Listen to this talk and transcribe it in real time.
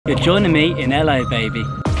You're joining me in LA, baby.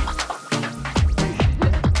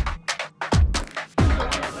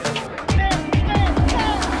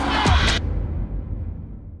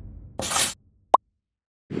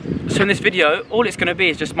 So in this video, all it's going to be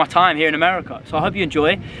is just my time here in America. So I hope you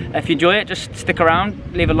enjoy. If you enjoy it, just stick around,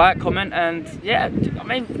 leave a like, comment, and yeah, I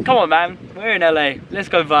mean, come on man, we're in LA. Let's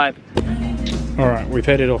go vibe. Alright, we've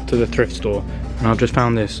headed off to the thrift store. And I've just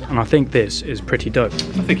found this, and I think this is pretty dope.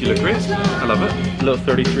 I think you look great. I love it. A little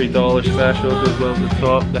 $33 special as well at the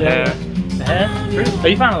top. The hair. The hair? Are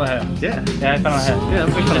you a fan of the hair? Yeah. Yeah, I'm a fan of the hair. Yeah,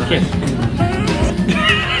 I'm a big fan of the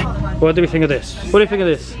hair. What do we think of this? What do you think of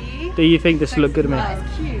this? Do you think this will look good to me?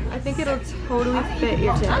 It's cute. I think it'll totally fit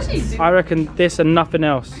your tits. I reckon this and nothing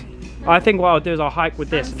else. I think what I'll do is I'll hike with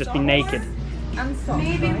this and just be naked. And socks.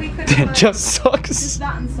 Maybe we could Just socks. just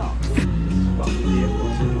that and socks.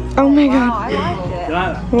 Oh my god. Wow, I like it. You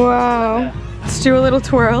like that? Wow. Yeah. Let's do a little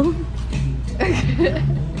twirl.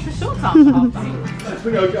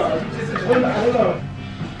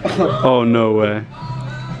 Oh, no way.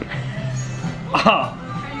 Ah,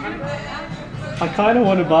 I kind of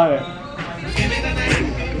want to buy it.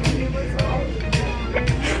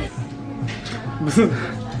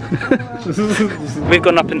 We've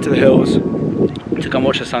gone up into the hills to come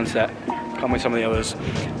watch the sunset. Come with some of the others,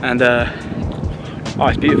 and oh,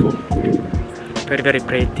 it's beautiful. Very, very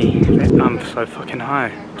pretty. I'm so fucking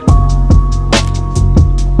high.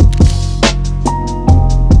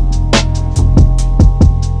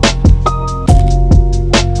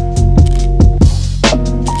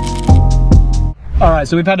 Alright,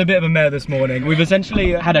 so we've had a bit of a mare this morning. We've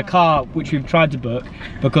essentially had a car which we've tried to book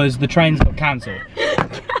because the trains got cancelled.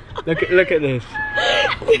 Look at this.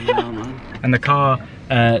 And the car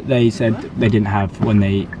they said they didn't have when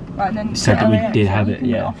they said that we did have it,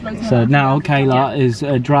 yeah. So now Kayla is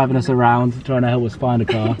driving us around, trying to help us find a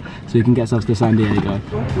car so we can get us to San Diego.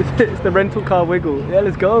 It's the rental car wiggle. Yeah,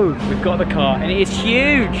 let's go. We've got the car and it is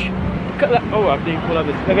huge. Look at that. Oh, I didn't pull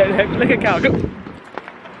over. Look at Cal. Go.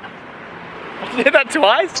 I did that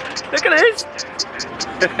twice. Look at this.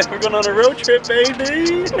 We're going on a road trip,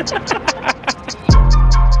 baby.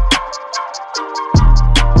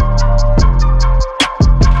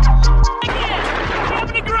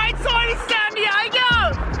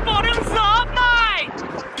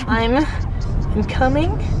 I'm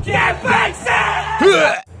coming.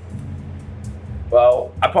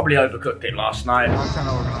 Well, I probably overcooked it last night. I'm trying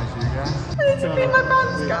to organise you guys. I need to be my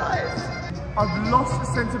man's guys. I've lost the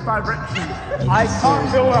sense of direction. I can't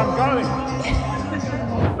feel where I'm going.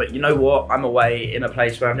 But you know what? I'm away in a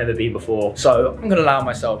place where I've never been before. So I'm gonna allow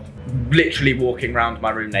myself literally walking around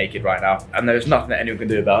my room naked right now. And there's nothing that anyone can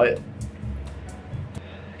do about it.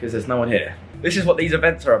 Because there's no one here. This is what these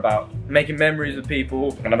events are about. Making memories with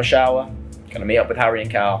people. Gonna have a shower. Gonna meet up with Harry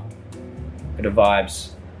and Cal. Bit of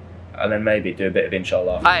vibes. And then maybe do a bit of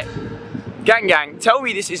inshallah. Alright, gang, tell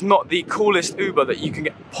me this is not the coolest Uber that you can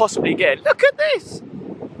possibly get. Look at this!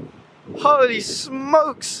 Holy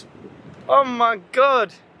smokes! Oh my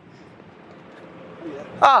god!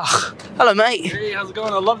 Ah, hello mate. Hey, how's it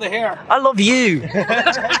going? I love the hair. I love you. Look at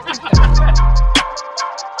that.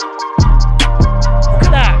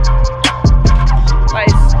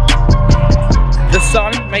 The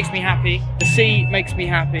sun makes me happy, the sea makes me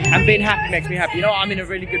happy, and being happy makes me happy. You know what? I'm in a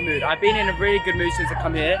really good mood. I've been in a really good mood since I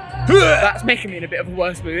come here. That's making me in a bit of a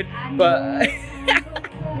worse mood. But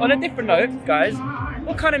on a different note, guys,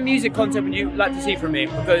 what kind of music content would you like to see from me?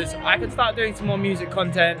 Because I can start doing some more music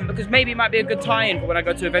content, because maybe it might be a good tie-in for when I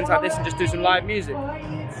go to events like this and just do some live music.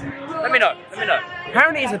 Let me know, let me know.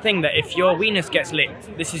 Apparently it's a thing that if your weenus gets licked,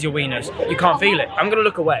 this is your weenus, you can't feel it. I'm gonna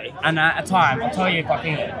look away, and at a time, I'll tell you if I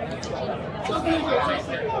feel it.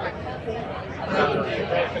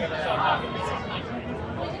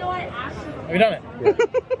 Have you done it? Yeah.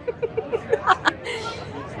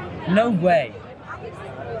 No way.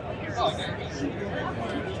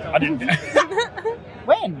 I didn't do it.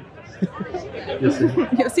 When?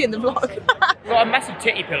 You'll see in the vlog. I've got a massive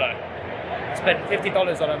titty pillow. I spent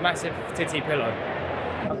 $50 on a massive titty pillow.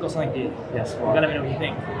 I've got something here. Yes. You're gonna let me know what you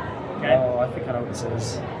think. Okay? Oh, I think I know what this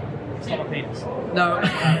is. It's not my penis. No.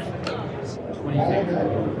 What do you think?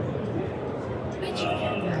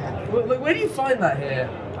 Where do you find that here?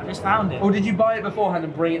 I just found it. Or did you buy it beforehand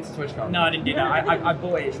and bring it to TwitchCon? No, I didn't do that. I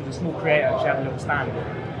bought it from a small creator. She had a little stand.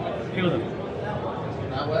 Feel them.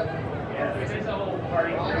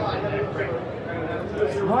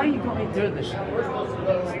 Why you got me doing this shit?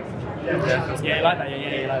 Yeah, you like that?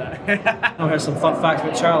 Yeah, you like that. Oh, here's some fun facts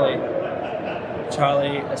about Charlie.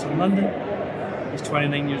 Charlie is from London. He's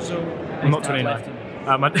 29 years old. I'm not 29.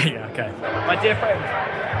 Yeah, okay. My dear friends,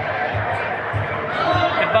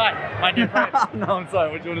 goodbye. My dear friend. No, I'm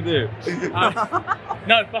sorry, what do you want to do?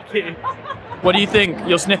 No, fuck you. What do you think?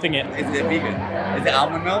 You're sniffing it. Is it vegan? Is it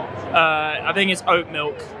almond milk? I think it's oat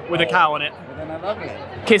milk with a cow on it. But then I love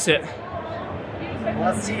it. Kiss it.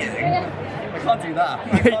 Well, that's cheating. I can't do that.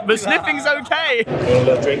 I can't But do that. sniffing's okay. You want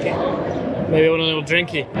a little drinky? Maybe I want a little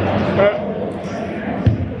drinky.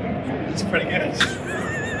 It's pretty good.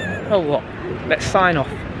 Oh what? Let's sign off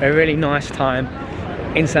a really nice time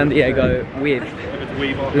in San Diego with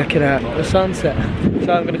looking at the sunset.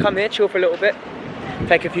 So I'm gonna come here, chill for a little bit,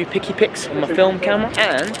 take a few picky pics on my film camera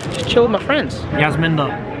and just chill with my friends. Yasminda,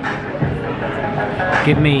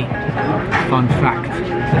 give me a fun fact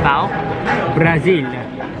about Brazil.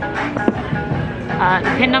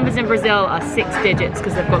 The PIN numbers in Brazil are 6 digits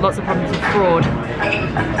because they've got lots of problems with fraud.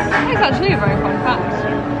 That's actually a very fun fact.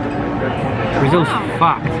 Brazil's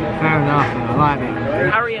fucked. Fair enough, I like it.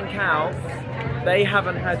 Harry and Cal, they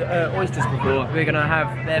haven't had oysters before. We're gonna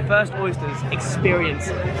have their first oysters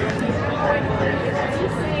experience.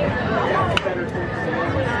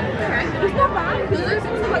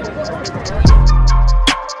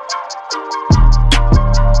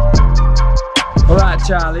 Alright,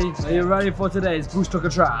 Charlie, are you ready for today's bush tucker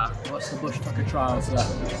trial? What's the bush tucker trial, sir?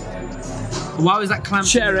 Why was that clam?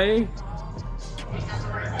 Cherry,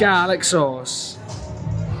 garlic sauce.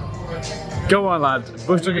 Go on, lad.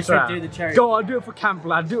 Bush tucker trial. do the cherry. Go on, do it for camp,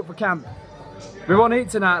 lad. Do it for camp. We want to eat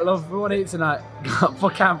tonight, love. We want to eat tonight. For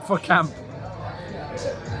camp, for camp.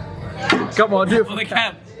 Come on, do it for the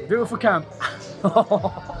camp. Do it for camp.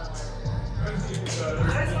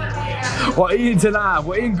 We're eating tonight.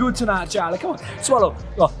 We're eating good tonight, Charlie. Come on, swallow.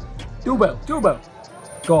 Go. Do well. Do well.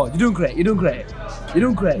 Go on. You're doing great. You're doing great. You're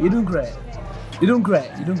doing great. You're doing great. You're doing great.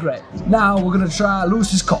 You're doing great. Now we're gonna try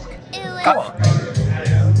Lucy's cock. Come on.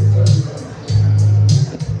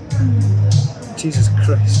 Jesus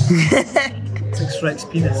Christ. It's like Shrek's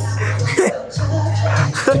penis.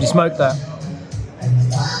 Did you smoke that?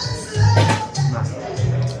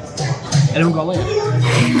 Anyone got a link?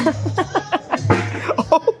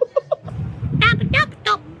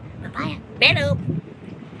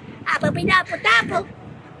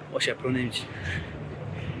 What's your pronouns?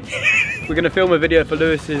 We're gonna film a video for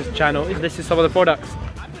Lewis's channel. This is some of the products.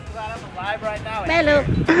 I'm just glad I'm alive right now. Hello.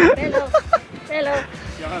 Hello. Hello.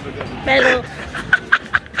 Hello.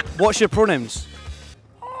 What's your pronouns?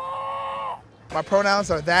 My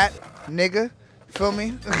pronouns are that, nigga, feel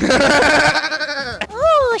me?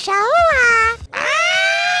 Ooh, shawa.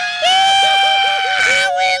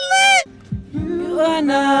 You are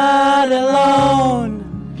not alone.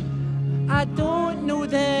 I don't know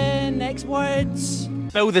the next words.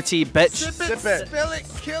 Spill the tea, bitch. Sip it, spill it,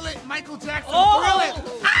 kill it, Michael Jackson, thrill it.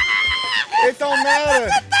 It don't matter.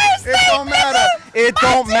 It don't matter. It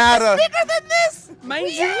don't matter.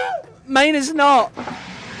 Mine is not.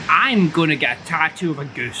 I'm gonna get a tattoo of a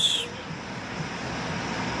goose.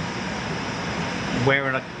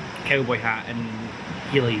 Wearing a cowboy hat and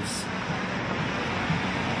heelys.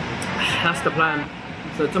 That's the plan.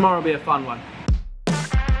 So tomorrow will be a fun one.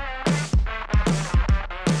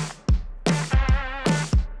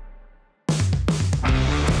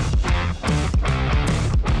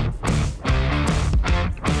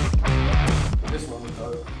 This one was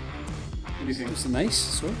dope. What do you think? It's nice,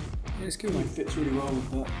 so yeah, it's good. It fits really well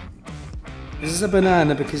with that. This is a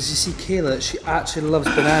banana because you see Kayla, she actually loves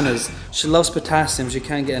bananas. She loves potassium, she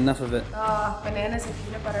can't get enough of it. Bananas and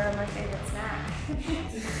peanut butter are my favorite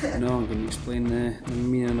snack. No, I'm going to explain the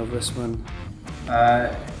meaning of this one.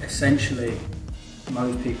 Essentially,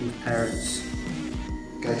 most people's parents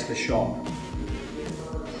go to the shop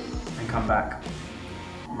and come back.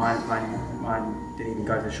 Mine didn't even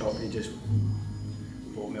go to the shop, he just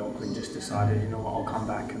bought milk and just decided, you know what, I'll come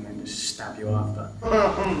back and then just stab you after.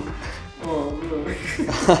 Oh, no.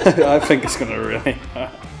 I think it's going to really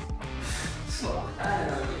hurt.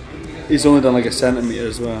 He's only done like a centimetre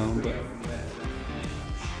as well, but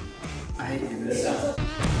I hate this.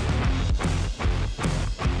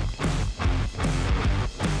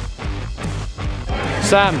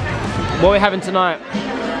 Sam, what are we having tonight?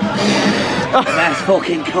 Best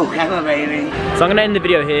fucking coke ever, baby. So I'm going to end the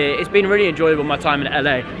video here. It's been really enjoyable my time in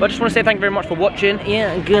LA. But I just want to say thank you very much for watching.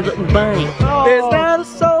 Yeah, goodbye. Is that a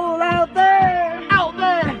song?